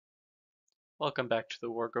Welcome back to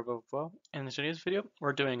the Wardrobe of Woe. In today's video,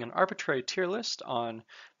 we're doing an arbitrary tier list on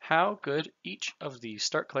how good each of the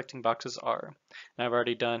start collecting boxes are. And I've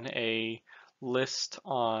already done a list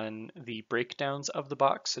on the breakdowns of the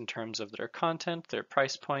box in terms of their content, their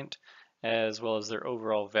price point, as well as their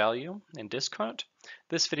overall value and discount.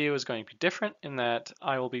 This video is going to be different in that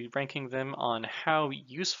I will be ranking them on how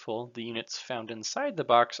useful the units found inside the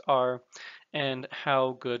box are and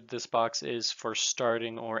how good this box is for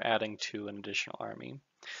starting or adding to an additional army.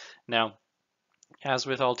 Now, as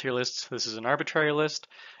with all tier lists, this is an arbitrary list,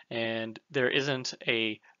 and there isn't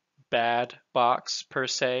a bad box per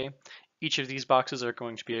se. Each of these boxes are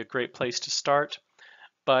going to be a great place to start,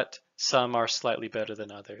 but some are slightly better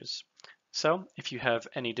than others. So if you have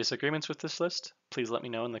any disagreements with this list, please let me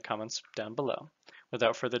know in the comments down below.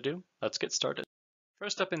 Without further ado, let's get started.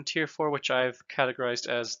 First up in tier 4, which I've categorized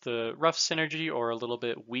as the rough synergy or a little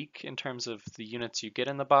bit weak in terms of the units you get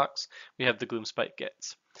in the box, we have the Gloomspite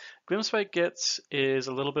Gits. Gloomspite Gits is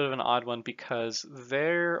a little bit of an odd one because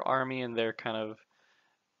their army and their kind of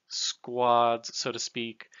squads, so to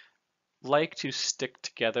speak, like to stick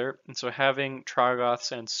together, and so having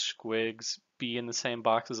Troggoths and Squigs be in the same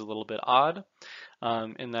box is a little bit odd,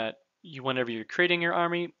 in that whenever you're creating your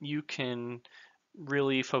army, you can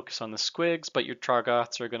really focus on the Squigs, but your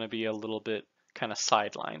Troggoths are going to be a little bit kind of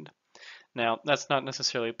sidelined. Now, that's not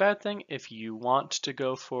necessarily a bad thing if you want to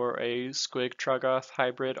go for a Squig Troggoth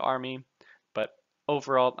hybrid army, but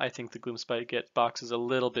overall, I think the Gloomspite Git box is a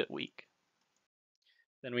little bit weak.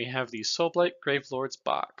 Then we have the Soulblight Gravelord's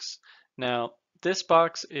box. Now, this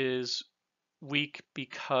box is weak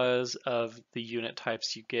because of the unit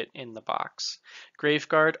types you get in the box.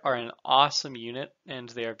 Graveguard are an awesome unit and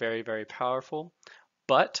they are very, very powerful,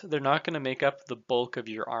 but they're not going to make up the bulk of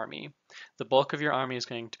your army. The bulk of your army is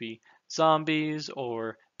going to be zombies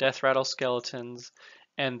or death rattle skeletons,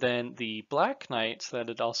 and then the Black Knights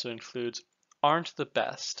that it also includes aren't the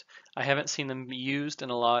best. I haven't seen them used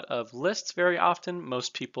in a lot of lists very often.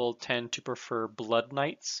 Most people tend to prefer Blood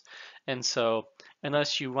Knights, and so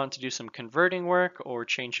unless you want to do some converting work or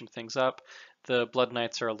change some things up, the Blood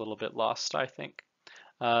Knights are a little bit lost, I think.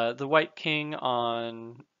 The White King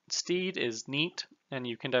on Steed is neat, and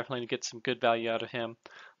you can definitely get some good value out of him,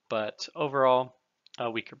 but overall,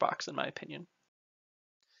 a weaker box in my opinion.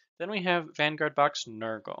 Then we have Vanguard box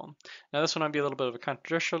Nurgle. Now this one might be a little bit of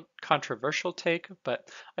a controversial take, but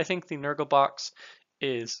I think the Nurgle box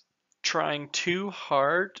is trying too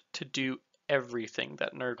hard to do everything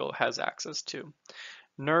that Nurgle has access to.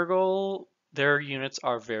 Nurgle, their units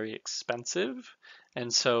are very expensive,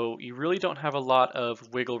 and so you really don't have a lot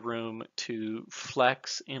of wiggle room to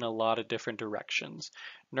flex in a lot of different directions.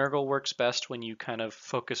 Nurgle works best when you kind of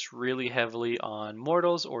focus really heavily on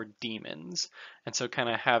mortals or demons, and so kind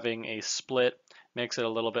of having a split makes it a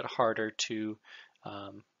little bit harder to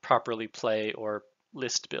properly play or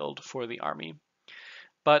list build for the army.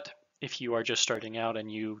 But if you are just starting out and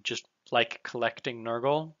you just like collecting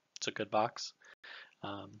Nurgle, it's a good box.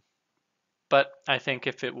 But I think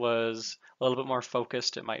if it was a little bit more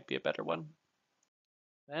focused, it might be a better one.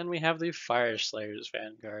 Then we have the Fire Slayers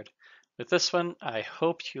Vanguard. With this one, I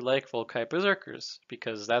hope you like Volkite Berserkers,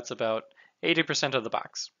 because that's about 80% of the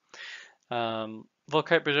box.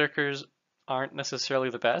 Volkite Berserkers aren't necessarily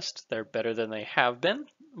the best. They're better than they have been,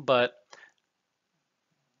 but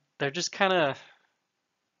they're just kind of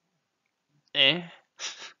eh.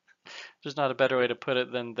 There's not a better way to put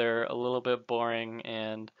it than they're a little bit boring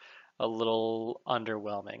and a little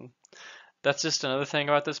underwhelming. That's just another thing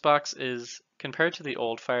about this box is compared to the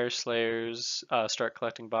old Fire Slayers start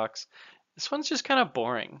collecting box, this one's just kind of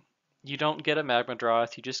boring. You don't get a Magma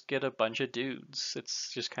Droth, you just get a bunch of dudes.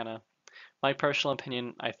 It's just kind of my personal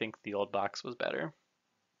opinion. I think the old box was better.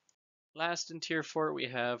 Last in tier 4 we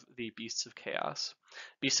have the Beasts of Chaos.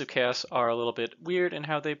 Beasts of Chaos are a little bit weird in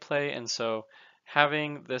how they play, and so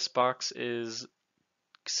having this box is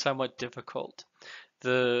somewhat difficult.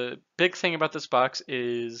 The big thing about this box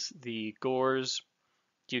is the gores.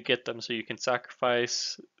 You get them so you can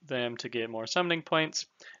sacrifice them to get more summoning points.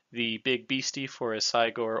 The big beastie for a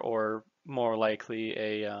Cygor or more likely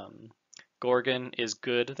a Gorgon is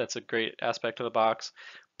good. That's a great aspect of the box.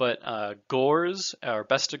 But gores or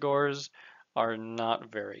bestigors are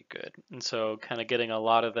not very good. And so kind of getting a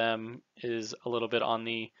lot of them is a little bit on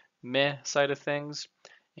the meh side of things.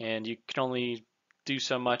 And you can only do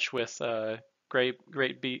so much with Great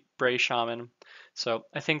Bray Shaman. So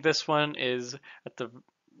I think this one is at the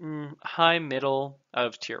high middle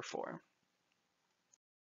of tier 4.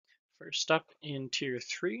 First up in tier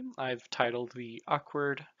 3, I've titled the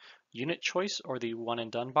awkward unit choice or the one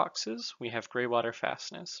and done boxes. We have Greywater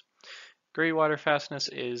Fastness. Greywater Fastness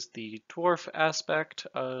is the dwarf aspect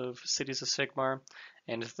of Cities of Sigmar,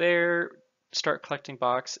 and their start collecting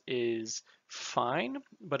box is fine,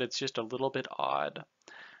 but it's just a little bit odd.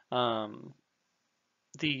 Um,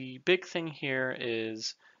 the big thing here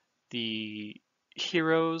is the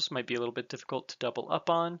heroes might be a little bit difficult to double up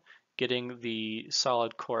on. Getting the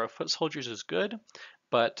solid core of foot soldiers is good,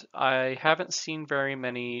 but I haven't seen very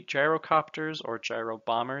many gyrocopters or gyro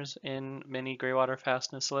bombers in many Greywater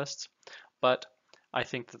Fastness lists, but I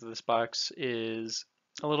think that this box is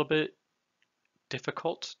a little bit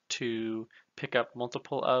difficult to pick up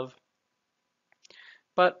multiple of,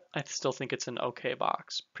 but I still think it's an okay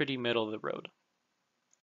box, pretty middle of the road.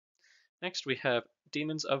 Next we have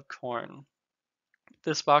Demons of Khorne.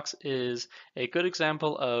 This box is a good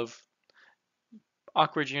example of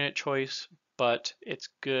awkward unit choice, but it's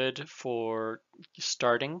good for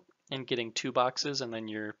starting and getting 2 boxes, and then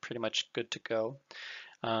you're pretty much good to go.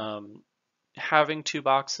 Having 2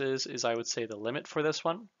 boxes is, I would say, the limit for this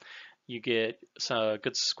one. You get a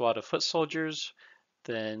good squad of foot soldiers,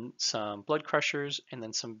 then some blood crushers, and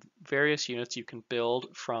then some various units you can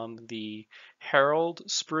build from the Herald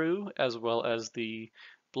sprue, as well as the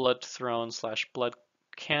blood throne slash blood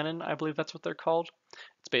cannon, I believe that's what they're called.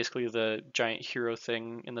 It's basically the giant hero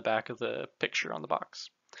thing in the back of the picture on the box.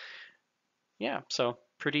 Yeah, so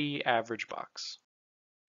pretty average box.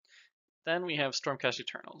 Then we have Stormcast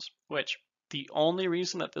Eternals, which the only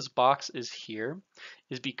reason that this box is here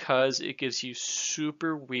is because it gives you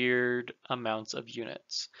super weird amounts of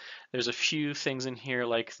units. There's a few things in here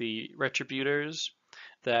like the Retributors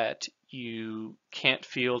that you can't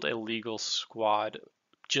field a legal squad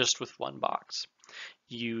just with 1 box.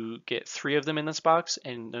 You get 3 of them in this box,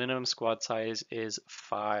 and the minimum squad size is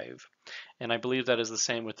 5. And I believe that is the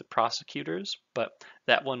same with the prosecutors, but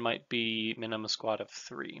that one might be minimum squad of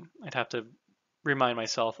 3. I'd have to remind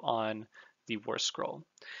myself on the war scroll.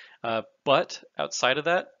 But outside of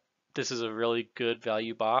that, this is a really good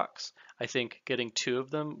value box. I think getting 2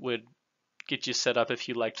 of them would get you set up if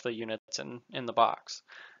you liked the units in the box.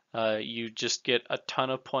 You just get a ton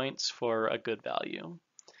of points for a good value.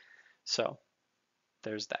 So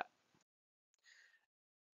there's that.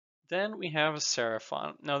 Then we have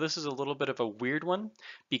Seraphon. Now this is a little bit of a weird one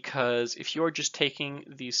because if you're just taking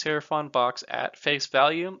the Seraphon box at face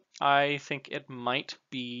value, I think it might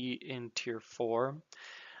be in tier 4,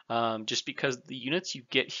 just because the units you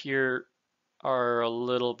get here are a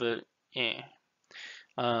little bit eh.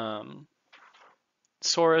 Saurus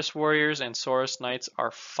Warriors and Saurus Knights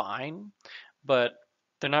are fine, but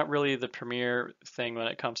they're not really the premier thing when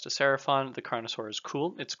it comes to Seraphon. The Carnosaur is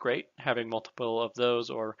cool. It's great. Having multiple of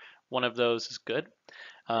those or one of those is good.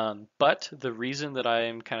 But the reason that I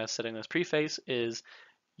am kind of setting this preface is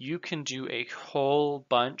you can do a whole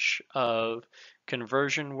bunch of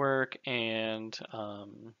conversion work and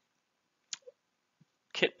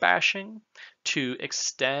kit bashing to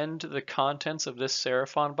extend the contents of this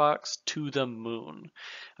Seraphon box to the moon.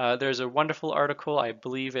 There's a wonderful article, I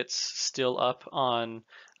believe it's still up on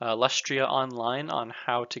Lustria Online, on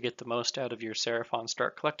how to get the most out of your Seraphon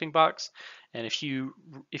Start Collecting box. And if you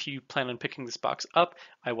plan on picking this box up,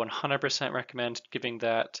 I 100% recommend giving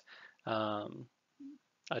that a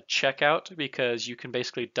check out, because you can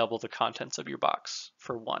basically double the contents of your box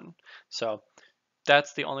for 1. So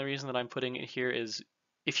that's the only reason that I'm putting it here, is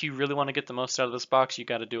if you really want to get the most out of this box, you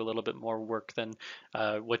got to do a little bit more work than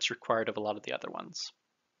what's required of a lot of the other ones.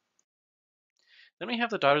 Then we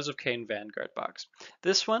have the Daughters of Cain Vanguard box.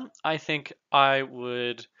 This one, I think I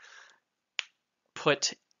would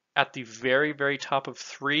put at the very, very top of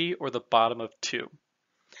 3 or the bottom of 2.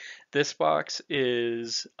 This box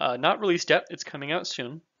is not released yet. It's coming out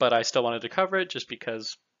soon, but I still wanted to cover it just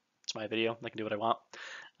because it's my video. I can do what I want.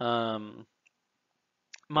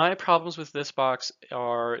 My problems with this box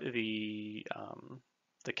are the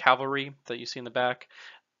cavalry that you see in the back.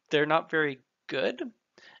 They're not very good,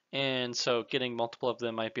 and so getting multiple of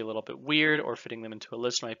them might be a little bit weird, or fitting them into a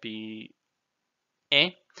list might be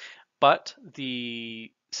eh. But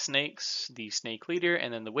the snakes, the snake leader,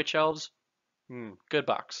 and then the witch elves, good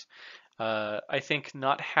box. I think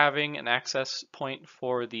not having an access point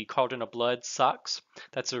for the Cauldron of Blood sucks.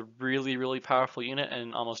 That's a really, really powerful unit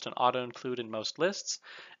and almost an auto-include in most lists,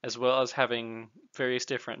 as well as having various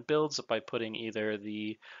different builds by putting either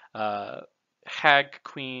the Hag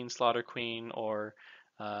Queen, Slaughter Queen, or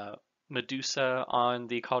Medusa on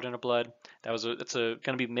the Cauldron of Blood. It's going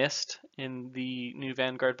to be missed in the new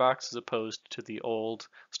Vanguard box as opposed to the old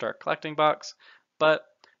Start Collecting box, but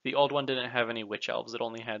the old one didn't have any witch elves. It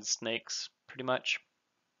only had snakes, pretty much.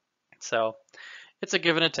 So it's a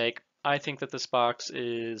give and a take. I think that this box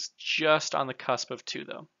is just on the cusp of 2,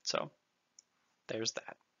 though. So there's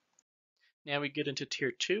that. Now we get into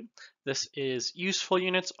tier 2. This is useful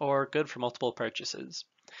units or good for multiple purchases.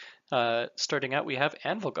 Starting out, we have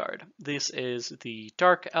Vanguard. This is the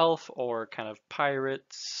dark elf or kind of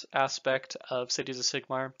pirates aspect of Cities of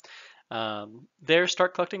Sigmar. Their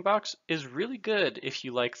start collecting box is really good if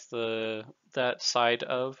you like that side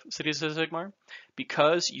of Cities of Sigmar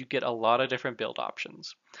because you get a lot of different build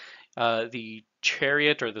options. The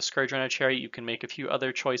chariot or the Scourge Runner chariot, you can make a few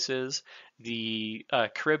other choices. The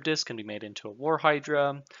Charybdis can be made into a War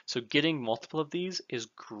Hydra. So getting multiple of these is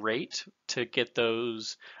great to get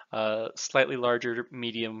those slightly larger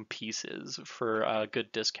medium pieces for a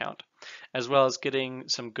good discount, as well as getting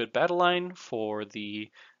some good battle line for the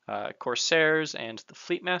Corsairs and the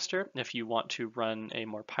Fleet Master if you want to run a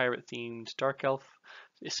more pirate themed Dark Elf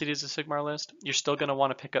Cities of Sigmar list. You're still going to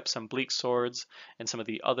want to pick up some Bleak Swords and some of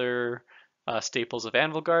the other staples of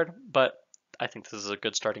Vanguard, but I think this is a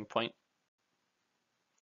good starting point.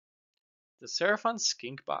 The Seraphon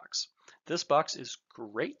Skink box. This box is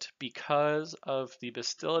great because of the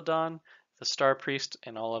Bastiladon, the Star Priest,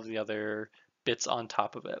 and all of the other bits on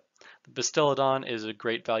top of it. The Bastiladon is a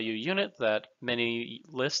great value unit that many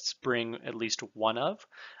lists bring at least one of.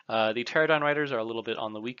 The Pterodon Riders are a little bit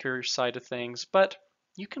on the weaker side of things, but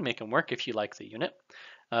you can make them work if you like the unit.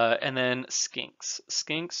 And then Skinks.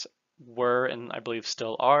 Skinks were, and I believe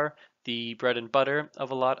still are, the bread and butter of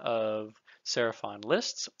a lot of Seraphon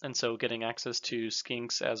lists, and so getting access to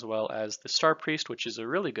Skinks as well as the Star Priest, which is a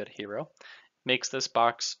really good hero, makes this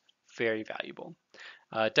box very valuable.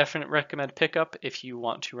 Definite recommend pickup if you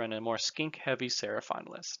want to run a more skink heavy Seraphon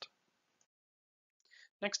list.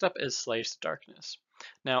 Next up is Slaves to Darkness.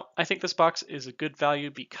 Now, I think this box is a good value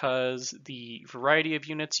because the variety of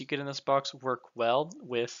units you get in this box work well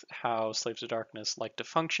with how Slaves to Darkness like to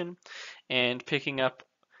function, and picking up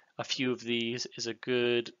a few of these is a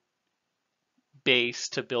good base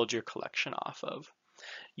to build your collection off of.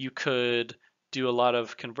 You could do a lot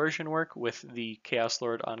of conversion work with the Chaos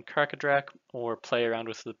Lord on Krakadrak or play around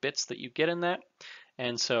with the bits that you get in that,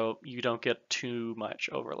 and so you don't get too much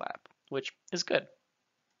overlap, which is good.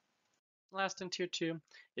 Last in tier 2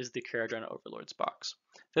 is the Kharadron Overlords box.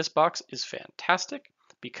 This box is fantastic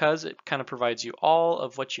because it kind of provides you all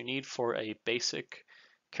of what you need for a basic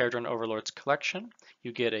Kharadron Overlords collection.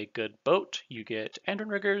 You get a good boat, you get Endron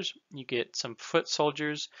Riggers, you get some foot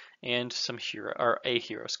soldiers, and some hero, or a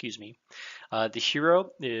hero, excuse me. The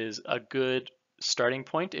hero is a good starting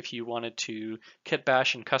point if you wanted to kit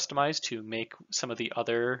bash and customize to make some of the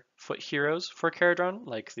other foot heroes for Kharadron,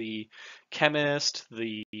 like the Chemist,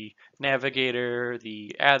 the Navigator,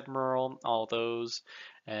 the Admiral, all those.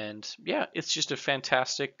 And yeah, it's just a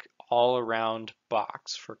fantastic all-around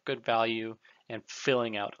box for good value and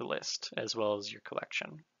filling out a list as well as your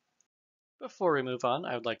collection. Before we move on,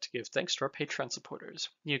 I would like to give thanks to our Patreon supporters.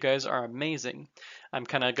 You guys are amazing. I'm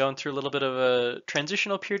kind of going through a little bit of a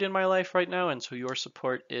transitional period in my life right now, and so your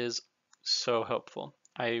support is so helpful.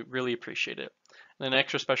 I really appreciate it. And an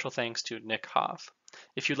extra special thanks to Nick Hoff.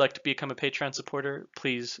 If you'd like to become a Patreon supporter,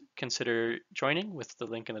 please consider joining with the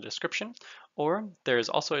link in the description, or there is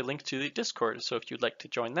also a link to the Discord, so if you'd like to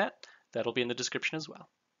join that, that'll be in the description as well.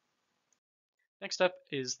 Next up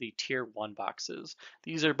is the tier 1 boxes.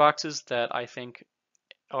 These are boxes that I think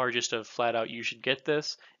are just a flat out you should get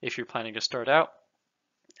this if you're planning to start out,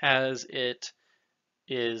 as it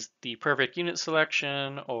is the perfect unit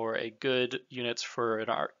selection or a good units for an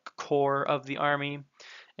core of the army.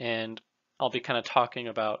 And I'll be kind of talking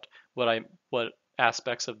about what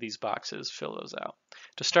aspects of these boxes fill those out.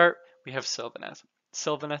 To start, we have Sylvaneth.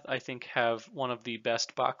 Sylvaneth, I think, have one of the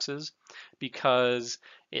best boxes because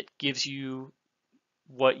it gives you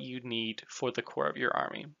what you need for the core of your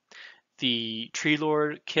army. The Tree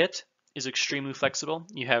Lord kit is extremely flexible.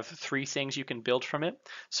 You have 3 things you can build from it.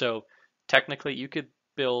 So technically you could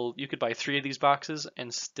buy 3 of these boxes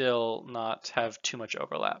and still not have too much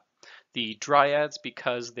overlap. The Dryads,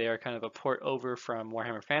 because they are kind of a port over from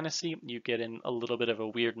Warhammer Fantasy, you get in a little bit of a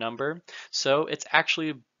weird number. So it's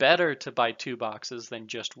actually better to buy 2 boxes than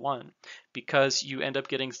just 1 because you end up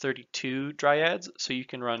getting 32 Dryads. So you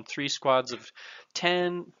can run 3 squads of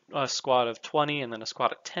 10, a squad of 20, and then a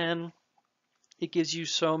squad of 10. It gives you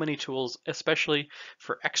so many tools, especially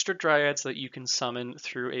for extra Dryads that you can summon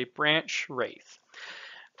through a Branch Wraith.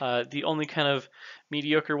 The only kind of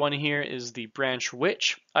mediocre one here is the Branch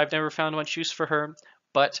Witch. I've never found much use for her,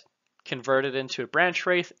 but convert it into a Branch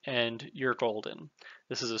Wraith and you're golden.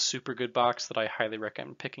 This is a super good box that I highly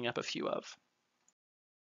recommend picking up a few of.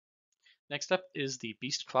 Next up is the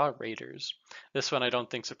Beastclaw Raiders. This one I don't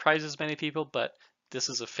think surprises many people, but this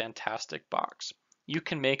is a fantastic box. you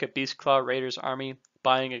can make a Beastclaw Raiders army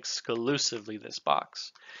buying exclusively this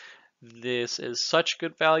box. This is such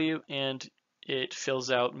good value, and it fills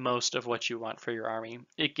out most of what you want for your army.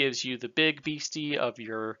 It gives you the big beastie of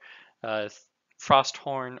your uh,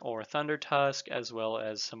 Frosthorn or Thundertusk, as well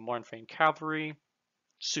as some Mournfang Cavalry.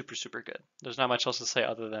 Super, super good. There's not much else to say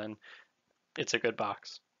other than it's a good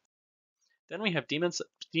box. Then we have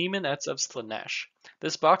Demonettes of Slaanesh.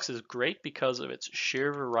 This box is great because of its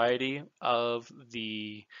sheer variety of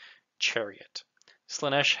the chariot.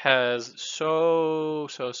 Slaanesh has so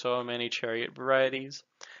many chariot varieties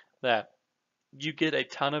that you get a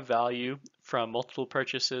ton of value from multiple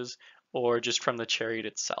purchases or just from the chariot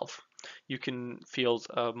itself. You can field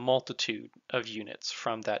a multitude of units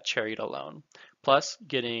from that chariot alone. Plus,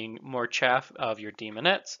 getting more chaff of your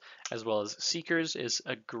demonettes as well as seekers is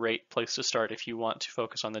a great place to start if you want to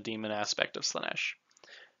focus on the demon aspect of Slaanesh.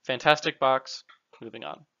 Fantastic box. Moving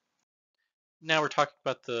on. Now we're talking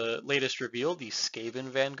about the latest reveal, the Skaven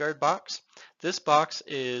Vanguard box. This box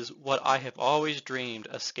is what I have always dreamed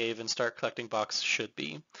a Skaven start collecting box should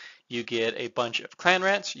be. You get a bunch of clan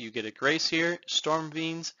rats, you get a Greyseer,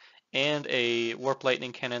 Stormbeans, and a Warp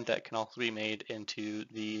Lightning Cannon that can also be made into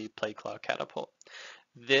the Plagueclaw Catapult.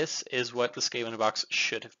 This is what the Skaven box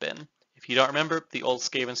should have been. If you don't remember, the old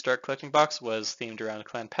Skaven start collecting box was themed around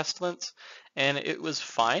Clan Pestilence, and it was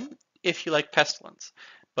fine if you like Pestilence,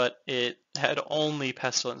 but it had only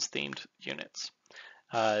Pestilence themed units.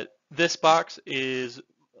 This box is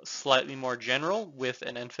slightly more general with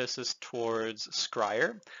an emphasis towards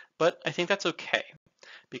Scryer, but I think that's okay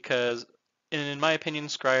because in my opinion,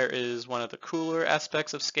 Scryer is one of the cooler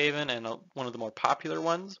aspects of Skaven and one of the more popular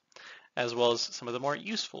ones, as well as some of the more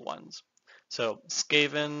useful ones. So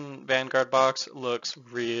Skaven Vanguard box looks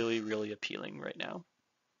really appealing right now.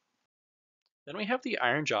 Then we have the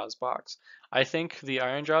Ironjawz box. I think the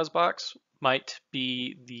Ironjawz box might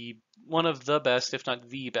be one of the best, if not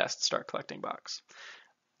the best, start collecting box.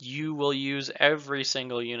 You will use every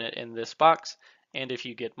single unit in this box, and if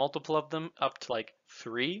you get multiple of them, up to like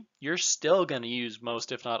 3, you're still going to use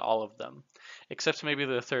most, if not all of them, except maybe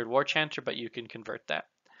the third War Chanter, but you can convert that.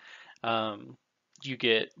 You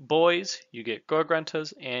get boys, you get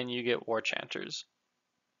Gorgruntas, and you get War Chanters.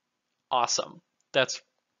 Awesome. That's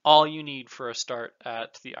all you need for a start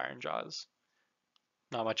at the Ironjawz.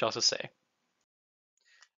 Not much else to say.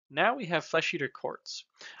 Now we have Flesh Eater Courts.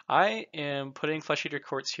 I am putting Flesh Eater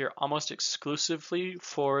Courts here almost exclusively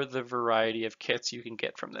for the variety of kits you can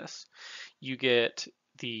get from this. You get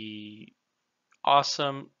the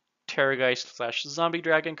awesome Terrorgeist / Zombie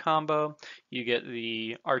Dragon combo. You get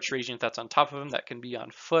the Arch Regent that's on top of him that can be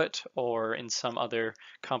on foot or in some other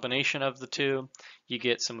combination of the two. You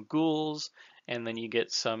get some ghouls, and then you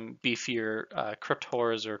get some beefier Crypt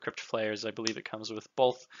Horrors or Crypt Flayers. I believe it comes with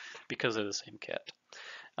both because of the same kit.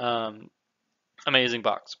 Amazing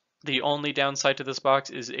box. The only downside to this box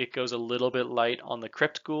is it goes a little bit light on the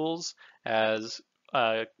Crypt Ghouls, as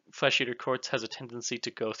Flesh Eater Courts has a tendency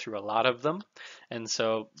to go through a lot of them, and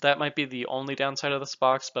so that might be the only downside of this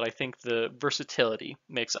box, but I think the versatility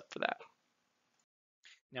makes up for that.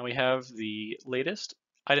 Now we have the latest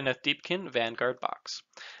Idoneth Deepkin Vanguard box.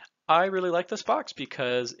 I really like this box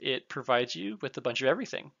because it provides you with a bunch of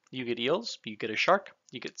everything. You get eels, you get a shark,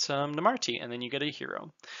 you get some Namarti, and then you get a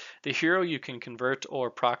hero. The hero you can convert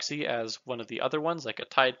or proxy as one of the other ones, like a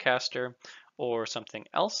Tidecaster or something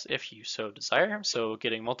else if you so desire. So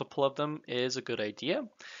getting multiple of them is a good idea.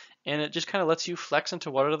 And it just kind of lets you flex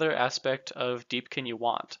into what other aspect of Deepkin you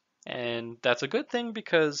want. And that's a good thing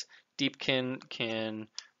because Deepkin can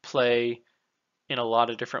play in a lot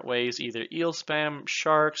of different ways, either eel spam,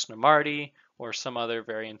 sharks, Namarti, or some other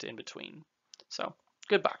variant in between. So,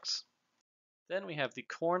 good box. Then we have the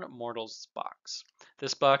Khorne Mortals box.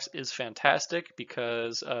 This box is fantastic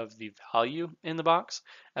because of the value in the box,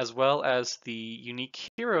 as well as the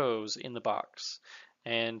unique heroes in the box.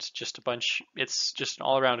 And just a bunch, it's just an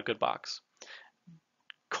all-around good box.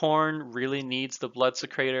 Khorne really needs the Blood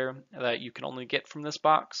Secretor that you can only get from this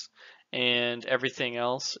box, and everything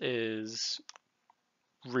else is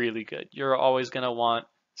really good. You're always going to want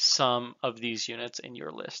some of these units in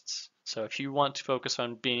your lists. So if you want to focus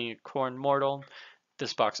on being a Khorne Mortal,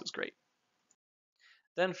 this box is great.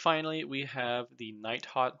 Then finally, we have the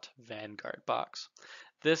Nighthaunt Vanguard box.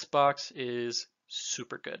 This box is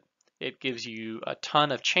super good. It gives you a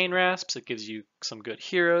ton of Chain Rasps, it gives you some good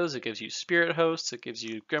heroes, it gives you Spirit Hosts, it gives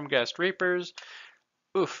you Grimghast Reapers.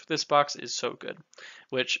 Oof, this box is so good,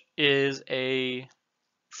 which is a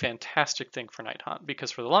fantastic thing for Nighthaunt because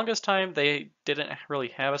for the longest time they didn't really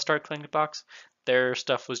have a start collecting box. Their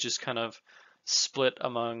stuff was just kind of split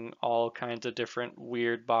among all kinds of different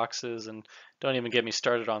weird boxes, and don't even get me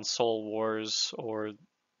started on Soul Wars or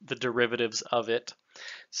the derivatives of it.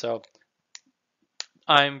 So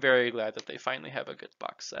I'm very glad that they finally have a good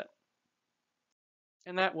box set.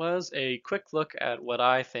 And that was a quick look at what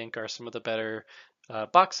I think are some of the better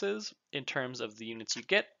boxes in terms of the units you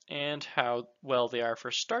get and how well they are for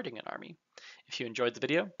starting an army. If you enjoyed the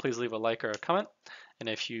video, please leave a like or a comment. And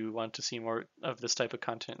if you want to see more of this type of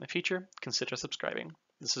content in the future, consider subscribing.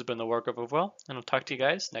 This has been the Wargrove of Well, and I'll talk to you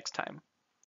guys next time.